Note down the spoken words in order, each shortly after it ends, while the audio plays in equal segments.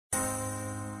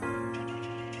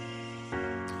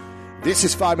This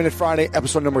is 5 Minute Friday,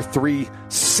 episode number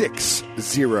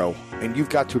 360, and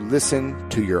you've got to listen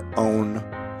to your own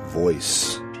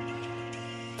voice.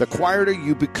 The quieter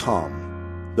you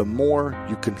become, the more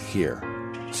you can hear,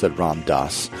 said Ram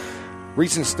Dass.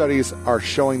 Recent studies are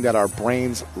showing that our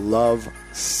brains love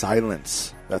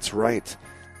silence. That's right.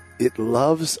 It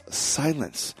loves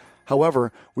silence.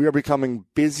 However, we are becoming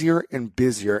busier and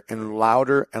busier and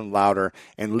louder and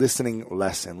listening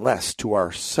less and less to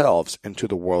ourselves and to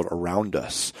the world around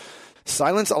us.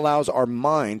 Silence allows our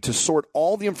mind to sort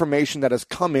all the information that has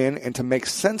come in and to make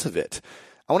sense of it.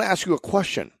 I want to ask you a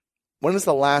question. When is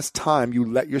the last time you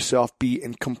let yourself be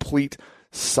in complete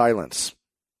silence?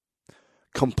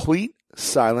 Complete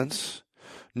silence.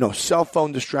 No cell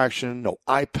phone distraction, no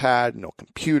iPad, no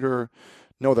computer,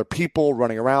 no other people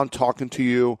running around talking to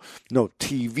you, no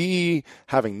TV,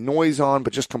 having noise on,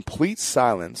 but just complete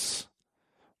silence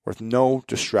with no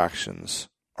distractions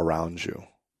around you.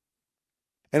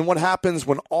 And what happens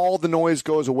when all the noise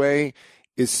goes away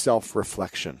is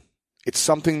self-reflection. It's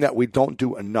something that we don't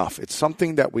do enough. It's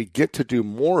something that we get to do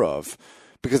more of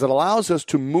because it allows us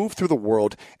to move through the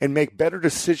world and make better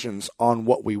decisions on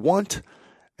what we want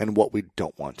and what we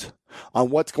don't want, on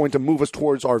what's going to move us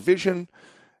towards our vision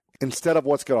instead of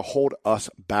what's going to hold us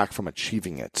back from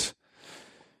achieving it.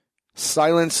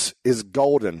 Silence is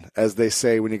golden, as they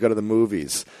say when you go to the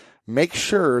movies. Make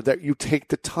sure that you take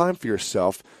the time for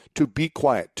yourself to be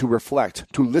quiet, to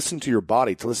reflect, to listen to your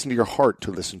body, to listen to your heart, to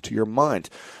listen to your mind.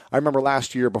 I remember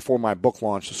last year before my book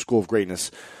launch, The School of Greatness,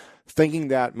 thinking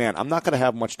that, man, I'm not going to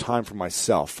have much time for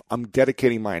myself. I'm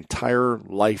dedicating my entire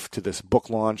life to this book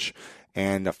launch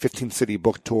and a 15-city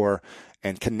book tour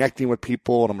and connecting with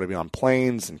people, and I'm going to be on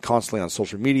planes and constantly on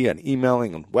social media and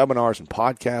emailing and webinars and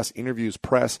podcasts, interviews,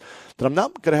 press, that I'm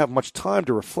not going to have much time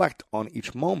to reflect on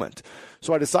each moment.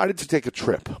 So I decided to take a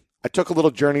trip. I took a little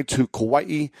journey to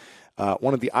Kauai,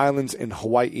 one of the islands in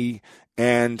Hawaii,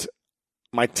 and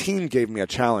my team gave me a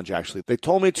challenge, actually. They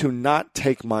told me to not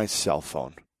take my cell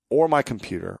phone or my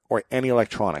computer or any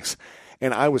electronics.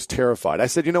 And I was terrified. I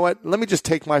said, you know what? Let me just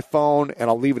take my phone and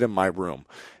I'll leave it in my room.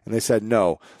 And they said,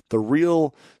 no, the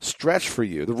real stretch for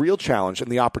you, the real challenge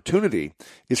and the opportunity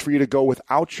is for you to go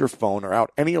without your phone or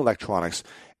without any electronics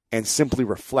and simply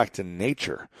reflect in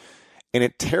nature. And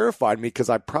it terrified me because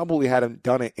I probably hadn't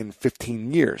done it in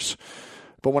 15 years.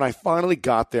 But when I finally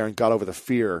got there and got over the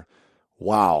fear,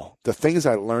 wow, the things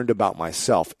I learned about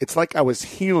myself, it's like I was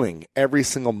healing every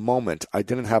single moment. I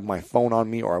didn't have my phone on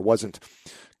me or I wasn't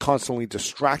constantly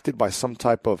distracted by some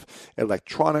type of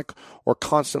electronic or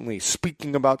constantly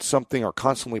speaking about something or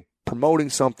constantly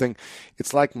promoting something.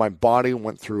 It's like my body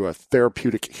went through a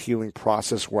therapeutic healing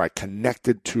process where I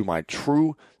connected to my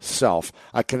true self.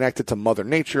 I connected to Mother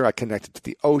Nature. I connected to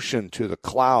the ocean, to the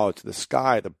clouds, to the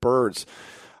sky, the birds.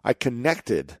 I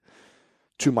connected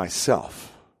to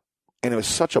myself. And it was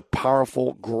such a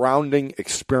powerful, grounding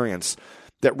experience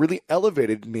that really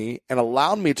elevated me and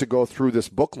allowed me to go through this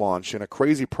book launch in a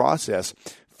crazy process,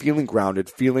 feeling grounded,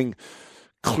 feeling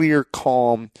clear,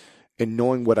 calm, and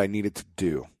knowing what I needed to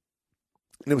do.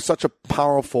 And it was such a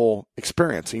powerful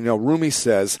experience. You know, Rumi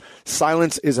says,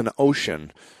 silence is an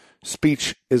ocean,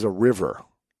 speech is a river.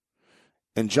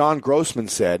 And John Grossman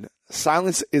said,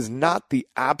 silence is not the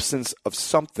absence of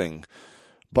something,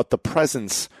 but the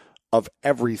presence of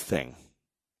everything.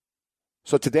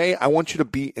 So today, I want you to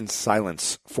be in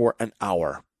silence for an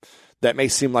hour. That may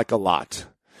seem like a lot.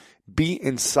 Be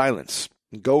in silence.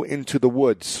 Go into the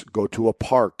woods. Go to a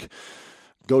park.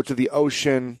 Go to the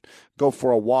ocean. Go for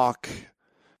a walk.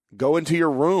 Go into your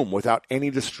room without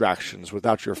any distractions,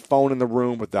 without your phone in the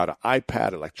room, without an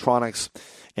iPad, electronics,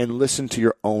 and listen to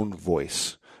your own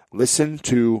voice. Listen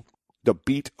to the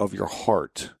beat of your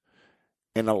heart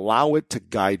and allow it to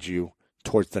guide you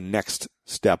towards the next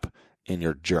step in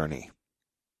your journey.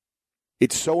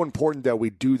 It's so important that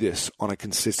we do this on a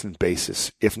consistent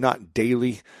basis. If not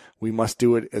daily, we must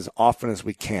do it as often as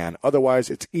we can.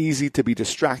 Otherwise, it's easy to be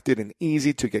distracted and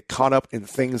easy to get caught up in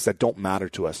things that don't matter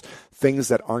to us, things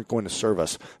that aren't going to serve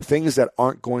us, things that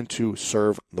aren't going to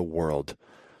serve the world.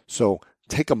 So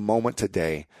take a moment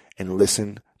today and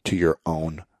listen to your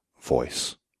own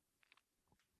voice.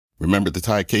 Remember the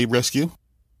Thai cave rescue?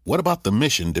 What about the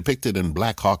mission depicted in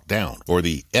Black Hawk Down or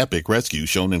the epic rescue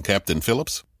shown in Captain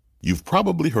Phillips? You've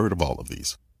probably heard of all of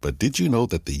these, but did you know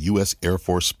that the U.S. Air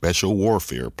Force Special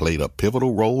Warfare played a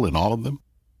pivotal role in all of them?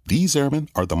 These airmen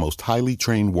are the most highly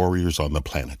trained warriors on the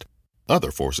planet. Other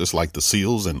forces like the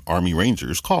SEALs and Army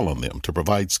Rangers call on them to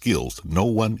provide skills no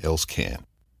one else can.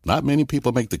 Not many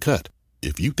people make the cut.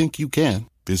 If you think you can,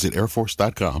 visit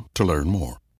airforce.com to learn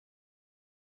more.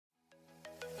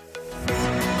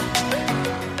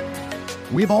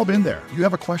 We've all been there. You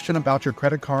have a question about your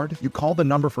credit card, you call the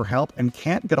number for help and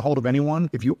can't get a hold of anyone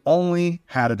if you only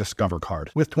had a Discover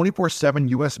card. With 24/7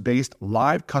 US-based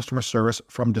live customer service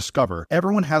from Discover,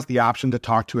 everyone has the option to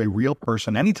talk to a real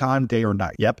person anytime, day or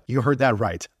night. Yep, you heard that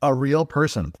right. A real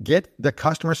person. Get the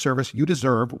customer service you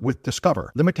deserve with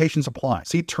Discover. Limitations apply.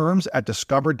 See terms at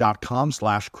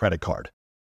discover.com/creditcard.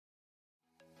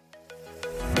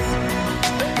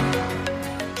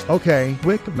 Okay,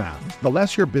 quick math. The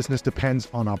less your business depends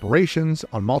on operations,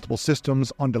 on multiple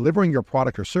systems, on delivering your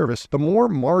product or service, the more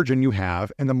margin you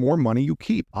have and the more money you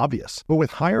keep. Obvious. But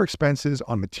with higher expenses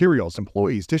on materials,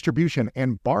 employees, distribution,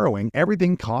 and borrowing,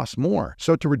 everything costs more.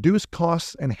 So to reduce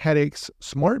costs and headaches,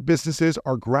 smart businesses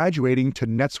are graduating to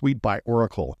NetSuite by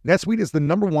Oracle. NetSuite is the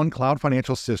 #1 cloud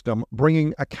financial system,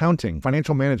 bringing accounting,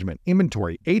 financial management,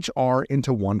 inventory, HR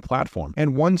into one platform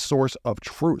and one source of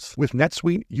truth. With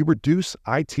NetSuite, you reduce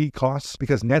IT costs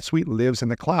because NetSuite lives in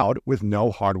the cloud with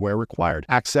no hardware required,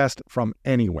 accessed from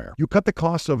anywhere. You cut the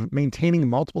cost of maintaining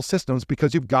multiple systems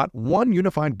because you've got one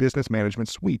unified business management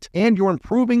suite, and you're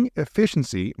improving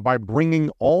efficiency by bringing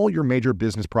all your major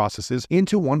business processes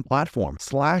into one platform,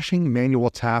 slashing manual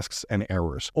tasks and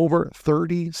errors. Over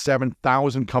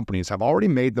 37,000 companies have already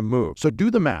made the move. So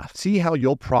do the math. See how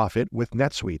you'll profit with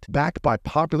NetSuite. Backed by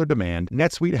popular demand,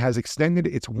 NetSuite has extended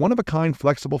its one-of-a-kind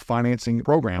flexible financing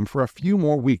program for a few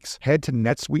more weeks. Head to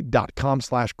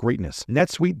netsuite.com/greatness.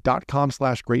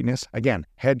 netsuite.com/greatness. Again,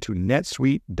 head to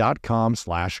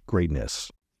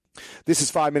netsuite.com/greatness. This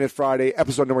is 5 Minute Friday,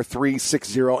 episode number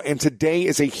 360, and today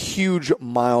is a huge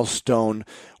milestone.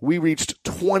 We reached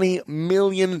 20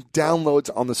 million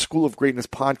downloads on the School of Greatness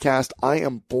podcast. I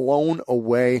am blown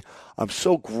away. I'm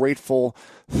so grateful.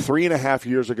 3.5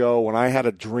 years ago, when I had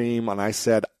a dream and I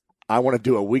said, I want to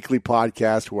do a weekly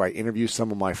podcast where I interview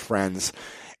some of my friends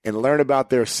and learn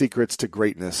about their secrets to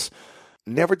greatness.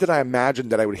 Never did I imagine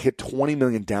that I would hit 20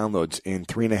 million downloads in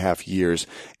 3.5 years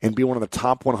and be one of the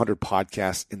top 100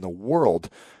 podcasts in the world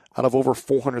out of over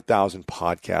 400,000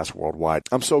 podcasts worldwide.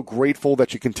 I'm so grateful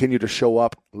that you continue to show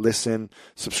up, listen,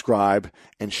 subscribe,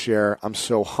 and share. I'm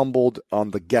so humbled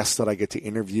on the guests that I get to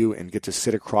interview and get to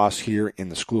sit across here in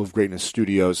the School of Greatness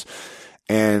studios.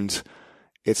 And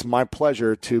it's my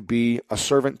pleasure to be a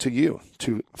servant to you,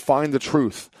 to find the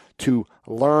truth, to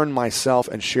learn myself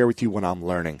and share with you what I'm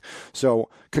learning. So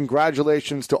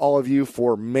congratulations to all of you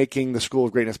for making the School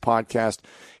of Greatness podcast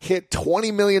hit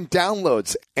 20 million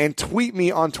downloads. And tweet me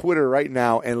on Twitter right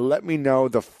now and let me know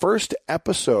the first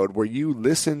episode where you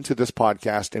listened to this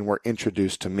podcast and were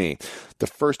introduced to me. The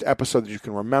first episode that you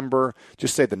can remember,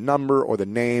 just say the number or the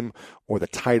name or the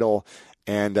title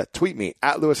and tweet me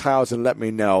at Lewis Howes and let me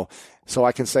know, so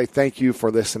I can say thank you for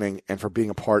listening and for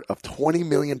being a part of 20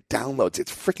 million downloads.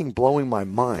 It's freaking blowing my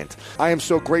mind. I am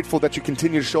so grateful that you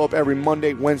continue to show up every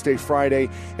Monday, Wednesday, Friday,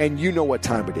 and you know what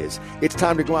time it is. It's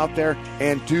time to go out there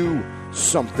and do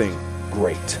something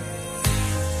great.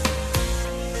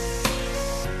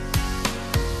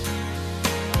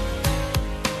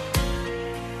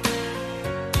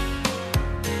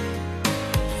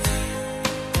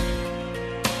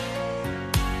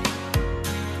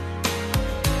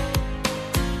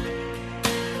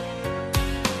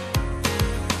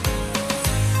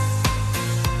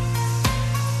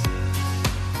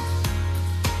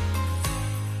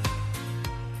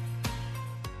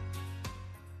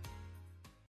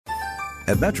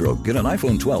 At Metro, get an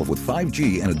iPhone 12 with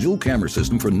 5G and a dual camera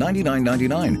system for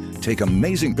 $99.99. Take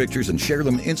amazing pictures and share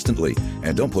them instantly.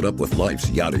 And don't put up with life's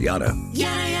yada yada.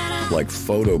 Yada yada. Like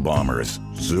photo bombers.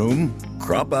 Zoom,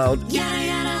 crop out, yada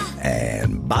yada.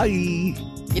 And bye.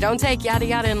 You don't take yada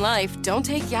yada in life, don't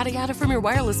take yada yada from your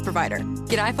wireless provider.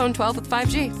 Get iPhone 12 with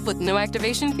 5G with no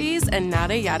activation fees and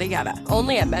nada yada yada.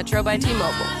 Only at Metro by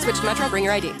T-Mobile. Switch to Metro, bring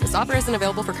your ID. This offer isn't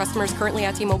available for customers currently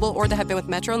at T-Mobile or that have been with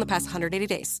Metro in the past 180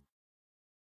 days.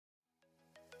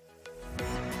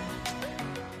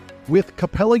 With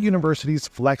Capella University's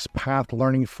FlexPath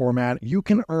learning format, you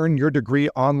can earn your degree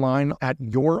online at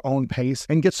your own pace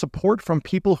and get support from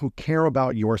people who care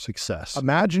about your success.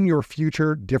 Imagine your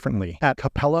future differently at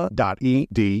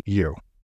capella.edu.